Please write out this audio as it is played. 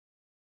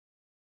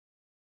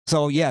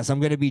So yes, I'm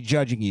going to be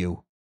judging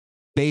you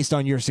based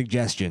on your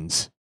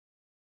suggestions.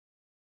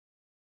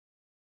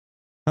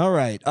 All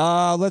right.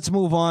 Let's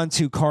move on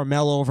to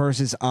Carmelo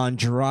versus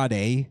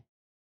Andrade.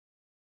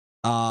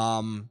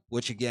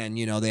 Which again,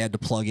 you know, they had to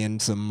plug in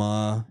some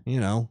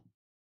you know,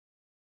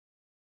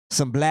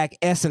 some black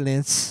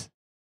excellence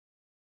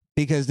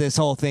because this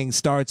whole thing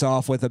starts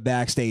off with a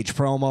backstage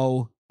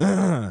promo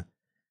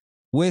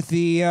with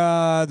the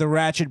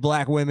ratchet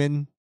black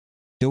women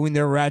doing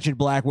their ratchet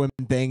black women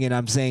thing. And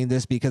I'm saying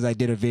this because I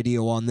did a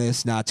video on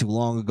this not too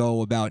long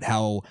ago about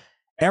how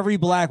every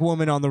black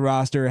woman on the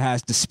roster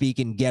has to speak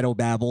in ghetto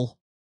babble.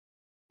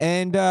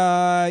 And,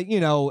 you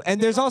know, and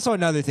there's also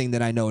another thing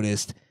that I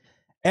noticed.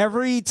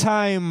 Every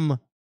time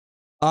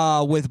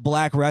with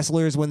black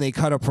wrestlers, when they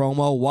cut a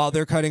promo, while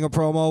they're cutting a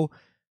promo,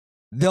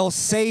 they'll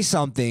say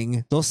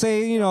something. They'll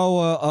say, you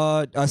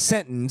know, a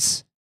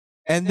sentence,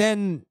 and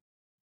then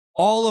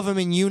all of them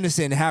in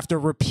unison have to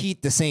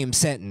repeat the same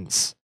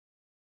sentence.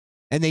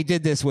 And they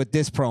did this with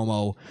this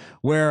promo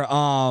where,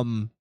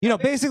 you know,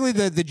 basically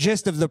the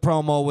gist of the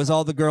promo was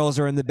all the girls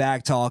are in the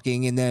back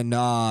talking, and then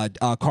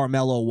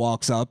Carmelo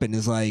walks up and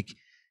is like,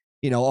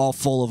 you know, all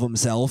full of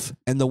himself,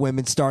 and the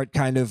women start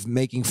kind of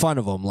making fun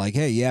of him, like,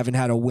 hey, you haven't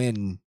had a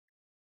win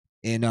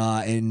in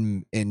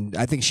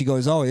I think she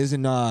goes, oh,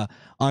 isn't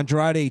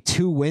Andrade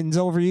 2 wins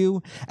over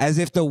you? As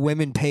if the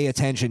women pay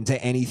attention to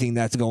anything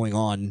that's going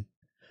on.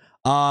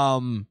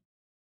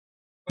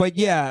 But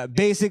yeah,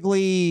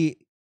 basically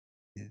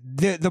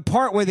the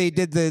part where they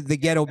did the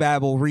ghetto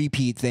babble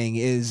repeat thing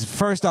is,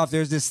 first off,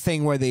 there's this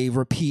thing where they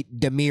repeat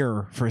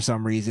Demir for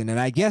some reason, and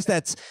I guess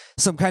that's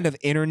some kind of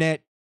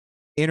internet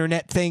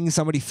thing.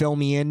 Somebody fill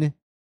me in.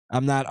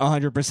 I'm not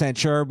 100%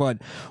 sure,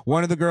 but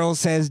one of the girls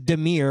says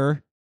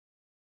Demir,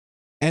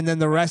 and then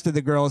the rest of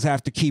the girls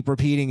have to keep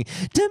repeating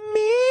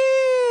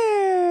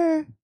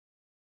Demir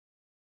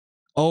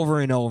over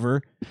and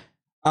over.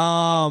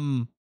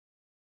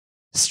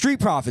 Street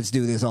Profits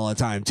do this all the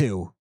time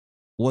too.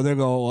 Well, they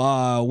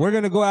go, we're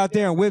gonna go out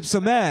there and whip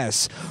some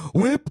ass.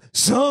 Whip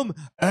some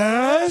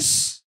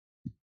ass.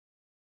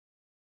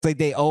 It's like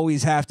they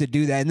always have to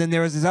do that. And then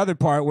there was this other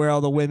part where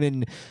all the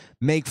women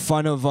make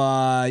fun of,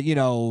 you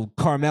know,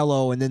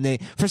 Carmelo, and then they,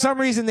 for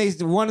some reason,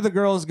 one of the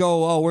girls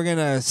go, oh, we're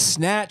gonna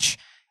snatch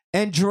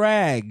and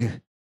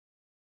drag.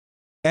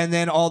 And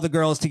then all the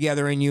girls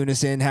together in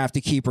unison have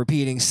to keep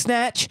repeating,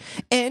 snatch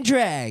and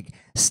drag,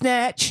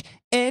 snatch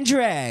and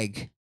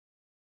drag.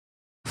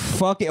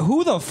 Fuck it.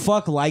 Who the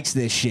fuck likes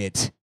this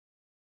shit?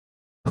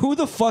 Who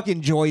the fuck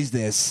enjoys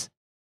this?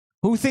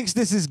 Who thinks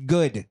this is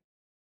good?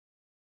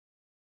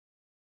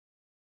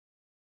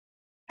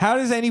 How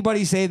does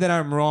anybody say that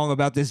I'm wrong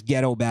about this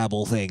ghetto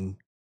babble thing?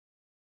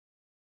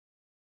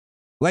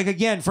 Like,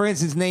 again, for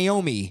instance,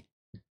 Naomi.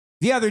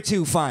 The other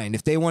two, fine.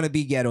 If they want to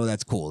be ghetto,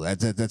 that's cool.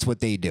 That's what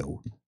they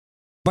do.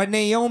 But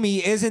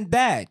Naomi isn't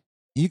that.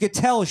 You could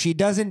tell she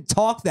doesn't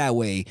talk that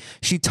way.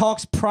 She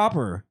talks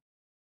proper.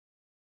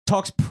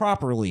 Talks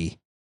properly.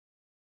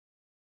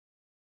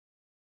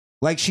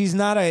 Like,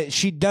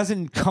 she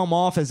doesn't come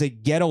off as a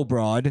ghetto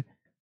broad.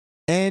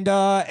 And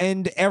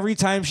every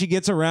time she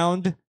gets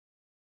around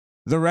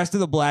the rest of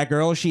the black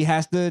girls, she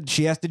has to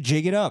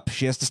jig it up.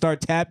 She has to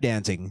start tap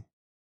dancing.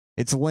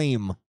 It's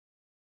lame.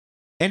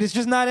 And it's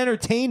just not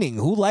entertaining.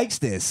 Who likes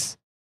this?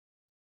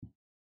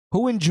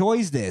 Who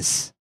enjoys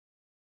this?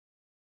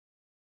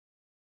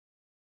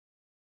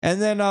 And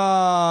then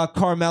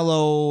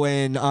Carmelo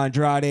and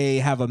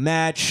Andrade have a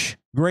match.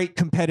 Great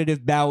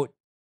competitive bout.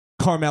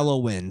 Carmelo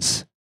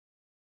wins.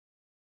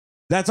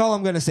 That's all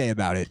I'm going to say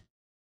about it.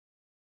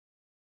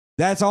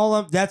 That's all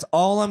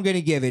I'm going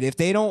to give it. If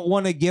they don't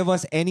want to give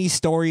us any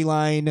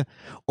storyline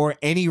or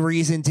any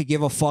reason to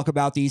give a fuck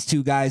about these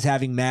two guys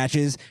having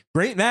matches,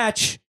 great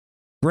match.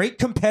 Great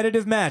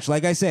competitive match.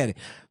 Like I said,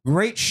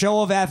 great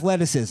show of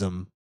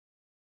athleticism.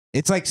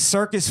 It's like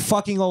circus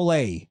fucking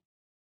Olay.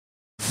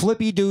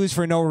 Flippy doos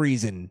for no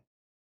reason.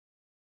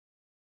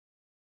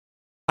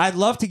 I'd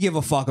love to give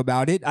a fuck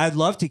about it. I'd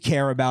love to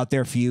care about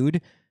their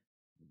feud.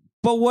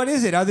 But what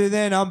is it other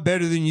than I'm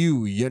better than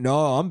you? You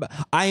know,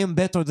 I am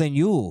better than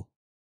you.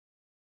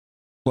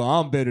 Well,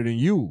 I'm better than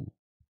you.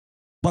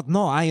 But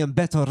no, I am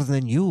better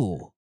than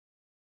you.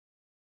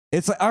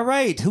 It's like, all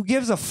right, who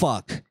gives a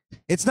fuck?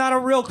 It's not a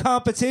real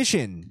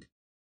competition.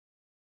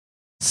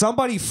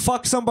 Somebody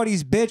fuck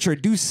somebody's bitch or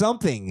do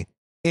something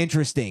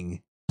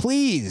interesting.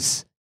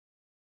 Please.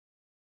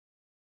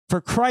 For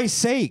Christ's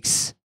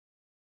sakes.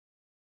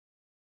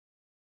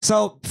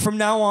 So from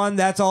now on,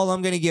 that's all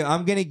I'm going to give.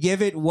 I'm going to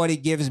give it what it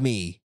gives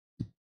me.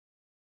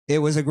 It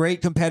was a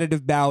great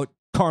competitive bout.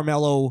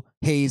 Carmelo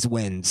Hayes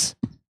wins.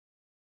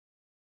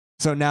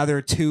 So now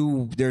they're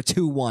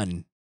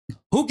 2-1.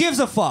 Who gives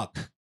a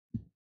fuck?